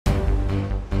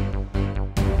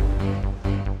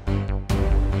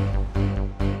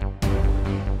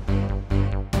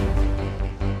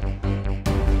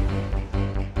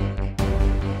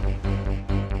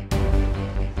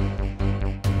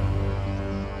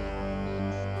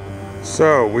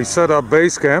So we set up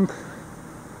base camp.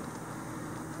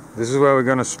 This is where we're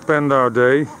gonna spend our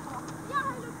day.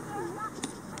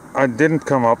 I didn't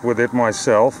come up with it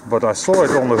myself, but I saw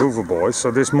it on the Hoover Boys. So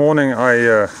this morning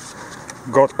I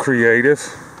got creative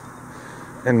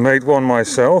and made one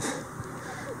myself.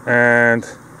 And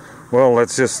well,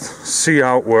 let's just see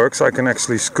how it works. I can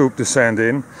actually scoop the sand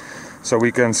in so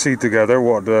we can see together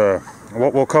what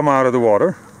will come out of the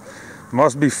water.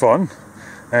 Must be fun.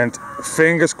 And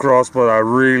fingers crossed, but I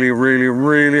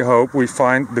really hope we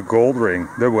find the gold ring,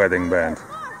 the wedding band.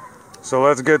 So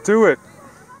let's get to it.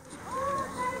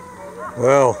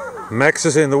 Well, Max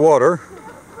is in the water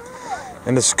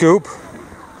and the scoop.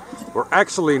 We're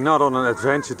actually not on an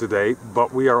adventure today,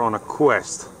 but we are on a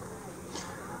quest.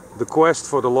 The quest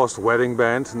for the lost wedding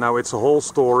band. Now it's a whole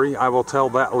story, I will tell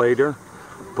that later.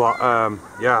 But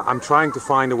yeah, I'm trying to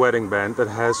find a wedding band that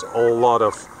has a lot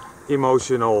of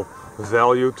emotional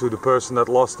value to the person that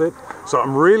lost it. So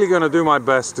I'm really gonna do my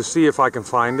best to see if I can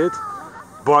find it.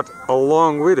 But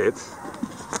along with it,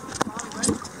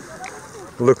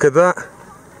 look at that.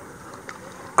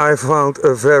 I found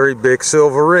a very big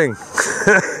silver ring.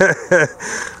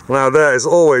 Now that is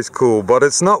always cool, but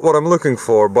it's not what I'm looking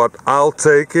for, but I'll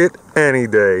take it any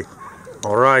day.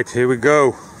 Alright, here we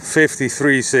go.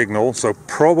 53 signal, so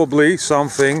probably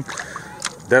something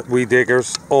that we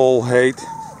diggers all hate.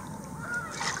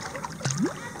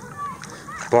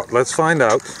 But let's find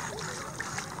out.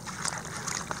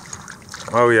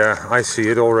 Oh yeah, I see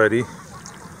it already.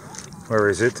 Where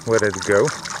is it? Where did it go?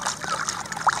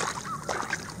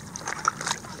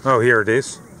 Oh, here it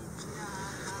is.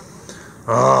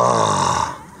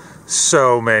 Ah,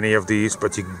 so many of these,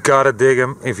 but you gotta dig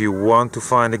them if you want to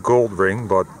find a gold ring.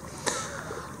 But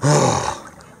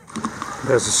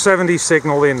there's a 70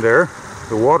 signal in there.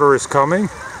 The water is coming.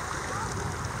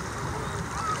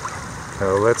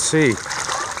 So let's see.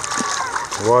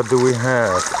 What do we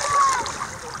have?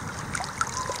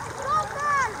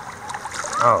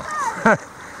 Oh,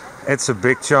 it's a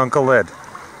big chunk of lead.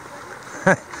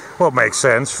 Well, makes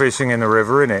sense, fishing in the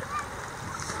river, innit?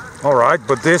 Alright,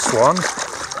 but this one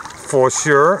for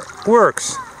sure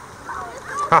works.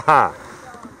 Haha.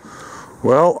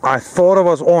 Well, I thought I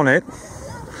was on it.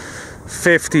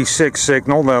 56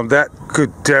 signal. Now that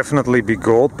could definitely be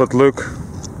gold, but look,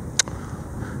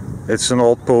 it's an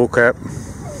old pool cap.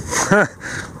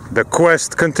 The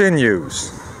quest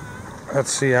continues. Let's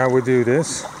see how we do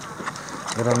this.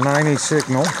 With a 90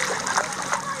 signal.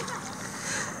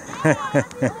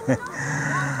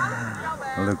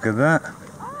 Look at that.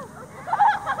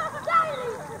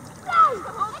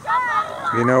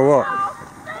 You know what?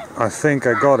 I think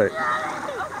I got it.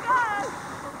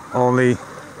 Only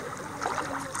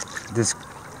this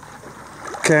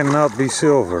cannot be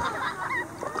silver.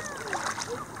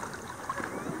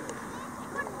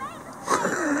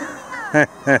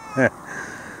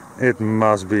 It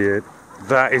must be it.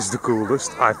 That is the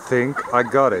coolest. I think I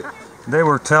got it. They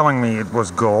were telling me it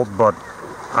was gold, but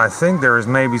I think there is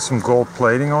maybe some gold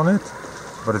plating on it.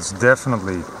 But it's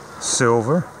definitely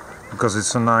silver because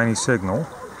it's a 90 signal.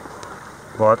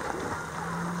 But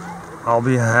I'll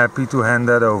be happy to hand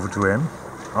that over to him.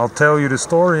 I'll tell you the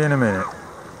story in a minute.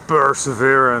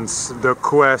 Perseverance. The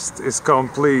quest is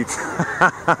complete.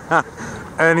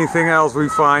 Anything else we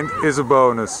find is a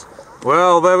bonus.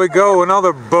 Well, there we go,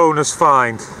 another bonus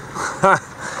find.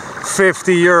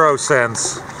 50 euro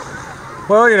cents.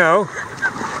 Well, you know,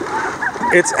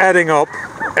 it's adding up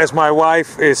as my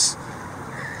wife is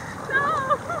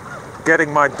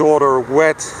getting my daughter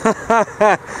wet.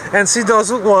 And she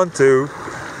doesn't want to.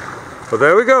 But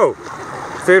there we go,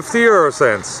 50 euro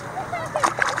cents.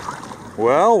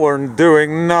 Well, we're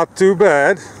doing not too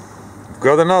bad.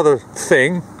 Got another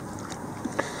thing.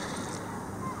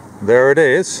 There it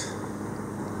is.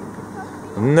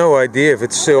 No idea if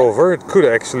it's silver, it could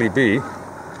actually be.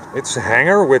 It's a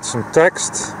hanger with some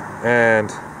text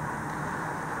and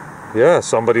yeah,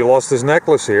 somebody lost his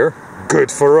necklace here.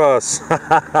 Good for us.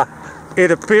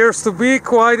 It appears to be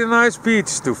quite a nice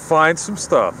beach to find some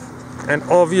stuff. And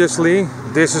obviously,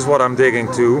 this is what I'm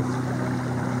digging to.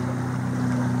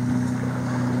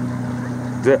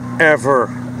 The ever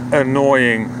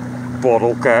annoying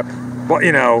bottle cap. But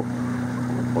you know,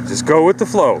 we'll just go with the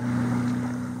flow.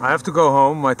 I have to go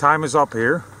home, my time is up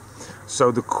here.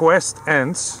 So the quest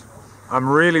ends. I'm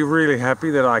really happy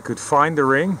that I could find the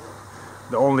ring.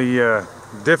 The only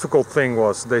difficult thing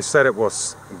was they said it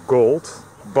was gold,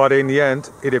 but in the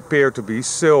end it appeared to be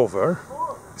silver.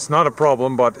 It's not a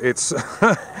problem, but it's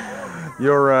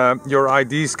your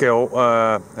ID scale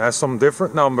has some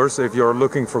different numbers if you're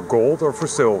looking for gold or for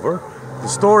silver. The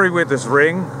story with this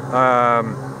ring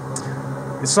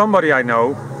is somebody I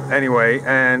know Anyway,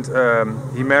 and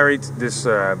he married this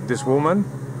woman,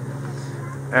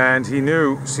 and he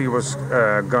knew she was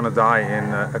gonna die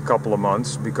in a couple of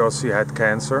months because she had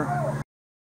cancer.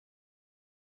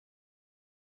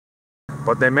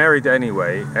 But they married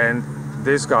anyway, and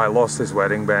this guy lost his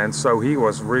wedding band, so he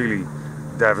was really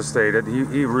devastated.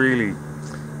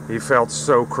 He felt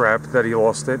so crap that he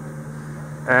lost it.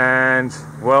 And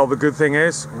well, the good thing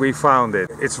is we found it.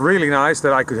 It's really nice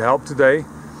that I could help today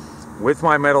with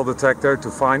my metal detector to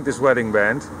find this wedding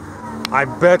band. I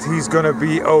bet he's gonna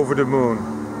be over the moon,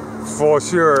 for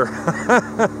sure.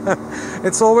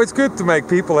 It's always good to make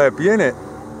people happy, isn't it?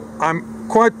 I'm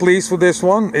quite pleased with this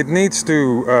one. It needs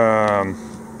to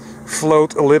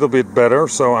float a little bit better,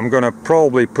 so I'm gonna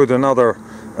probably put another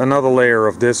layer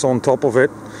of this on top of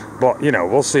it, but you know,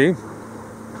 we'll see.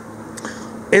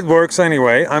 It works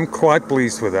anyway. I'm quite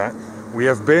pleased with that. We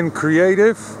have been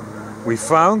creative, we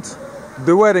found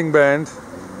the wedding band,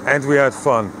 and we had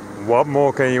fun. What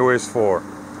more can you wish for?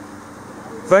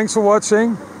 Thanks for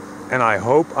watching, and I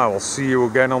hope I will see you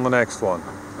again on the next one.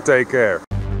 Take care.